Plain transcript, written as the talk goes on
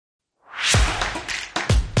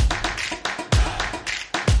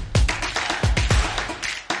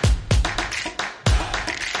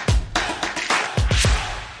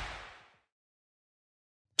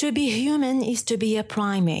To be human is to be a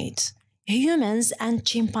primate. Humans and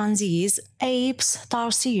chimpanzees, apes,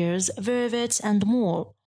 tarsiers, vervets, and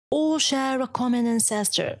more all share a common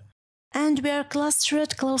ancestor, and we are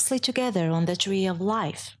clustered closely together on the tree of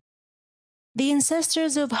life. The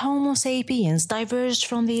ancestors of Homo sapiens diverged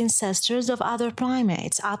from the ancestors of other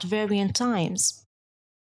primates at varying times.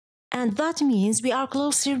 And that means we are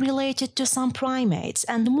closely related to some primates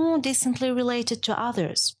and more distantly related to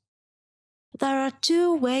others. There are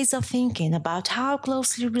two ways of thinking about how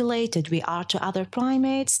closely related we are to other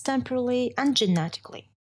primates temporally and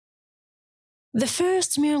genetically. The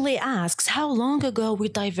first merely asks how long ago we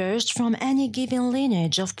diverged from any given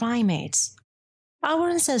lineage of primates. Our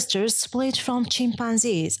ancestors split from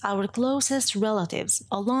chimpanzees, our closest relatives,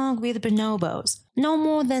 along with bonobos, no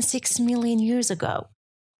more than 6 million years ago.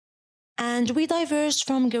 And we diverged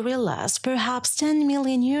from gorillas perhaps 10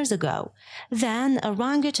 million years ago, then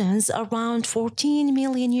orangutans around 14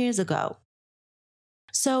 million years ago.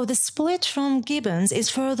 So the split from gibbons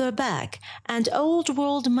is further back, and old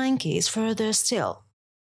world monkeys further still.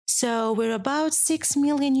 So we're about 6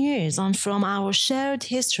 million years on from our shared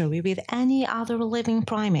history with any other living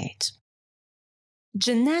primate.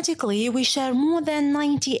 Genetically, we share more than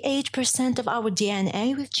 98% of our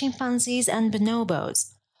DNA with chimpanzees and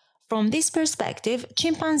bonobos. From this perspective,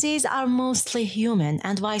 chimpanzees are mostly human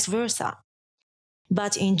and vice versa.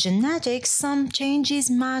 But in genetics, some changes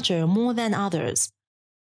matter more than others.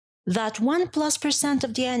 That 1+%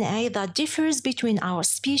 of DNA that differs between our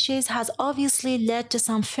species has obviously led to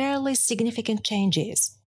some fairly significant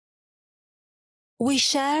changes. We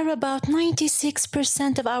share about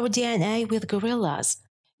 96% of our DNA with gorillas,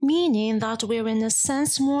 meaning that we're in a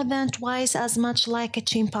sense more than twice as much like a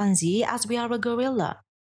chimpanzee as we are a gorilla.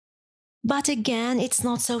 But again, it's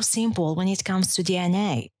not so simple when it comes to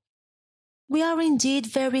DNA. We are indeed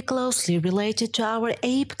very closely related to our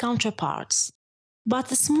ape counterparts, but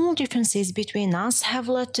the small differences between us have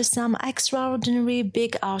led to some extraordinary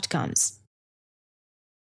big outcomes.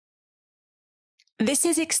 This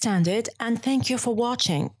is extended, and thank you for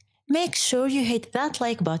watching. Make sure you hit that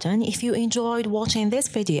like button if you enjoyed watching this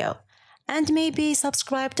video, and maybe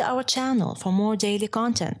subscribe to our channel for more daily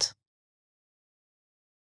content.